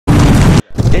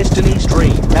Destiny's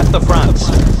Dream at the front.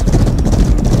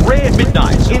 Red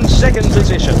Midnight in second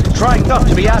position, trying not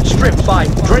to be outstripped by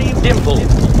Dream Dimple.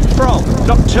 From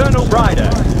Nocturnal Rider,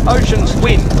 Ocean's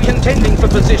Wind contending for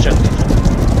position.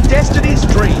 Destiny's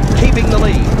Dream keeping the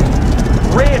lead.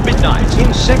 Red Midnight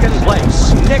in second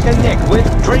place, neck and neck with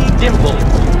Dream Dimple.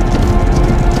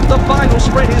 The final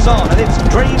spread is on and it's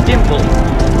Dream Dimple.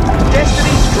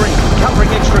 Destiny's Dream covering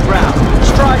extra ground,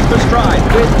 stride for stride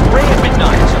with Red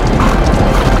Midnight.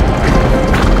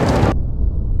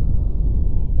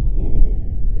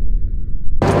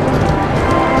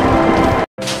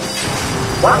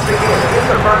 Once again, in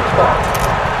the front spot.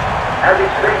 As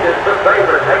expected, the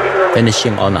favorite taking the...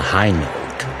 Finishing on a high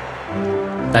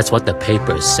note. That's what the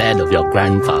papers said of your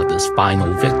grandfather's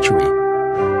final victory.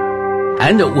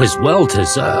 And it was well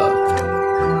deserved.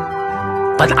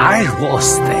 But I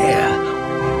was there.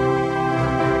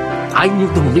 I knew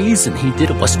the reason he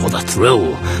did it was for the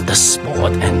thrill, the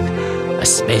sport, and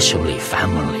especially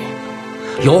family.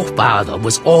 Your father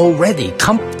was already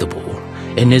comfortable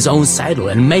in his own saddle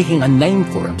and making a name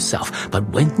for himself. But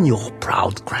when your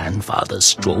proud grandfather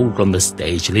strolled on the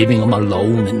stage, leaving him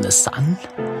alone in the sun,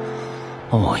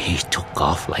 oh, he took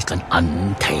off like an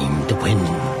untamed wind.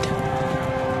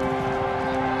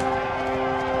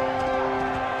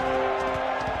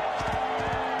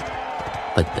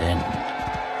 But then,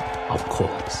 of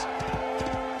course,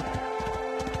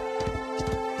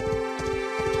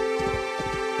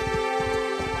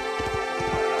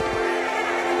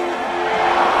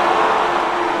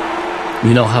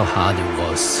 you know how hard it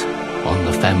was on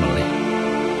the family.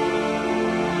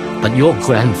 But your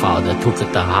grandfather took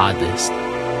it the hardest.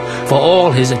 For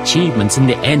all his achievements, in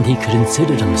the end, he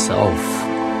considered himself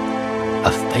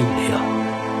a failure.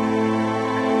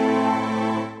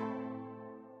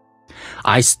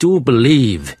 I still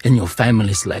believe in your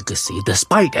family's legacy,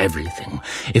 despite everything.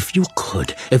 If you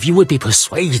could, if you would be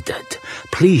persuaded,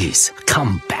 please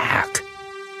come back.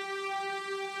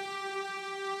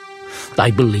 I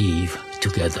believe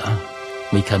together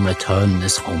we can return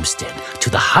this homestead to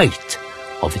the height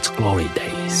of its glory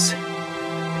days.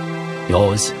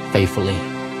 Yours faithfully,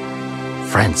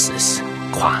 Francis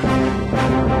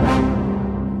Kwan.